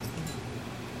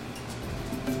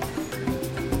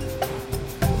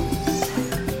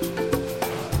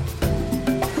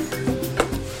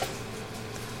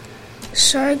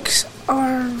Sharks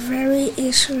are very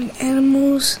interesting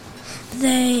animals.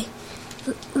 They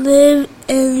live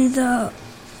in the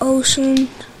ocean.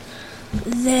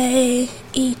 They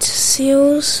eat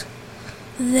seals.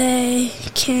 They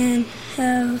can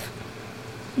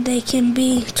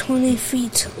be 20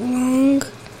 feet long.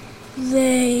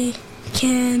 They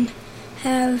can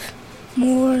have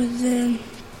more than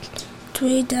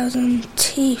 3,000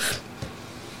 teeth.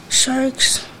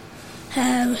 Sharks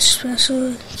have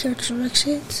special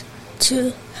characteristics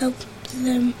to help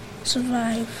them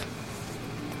survive.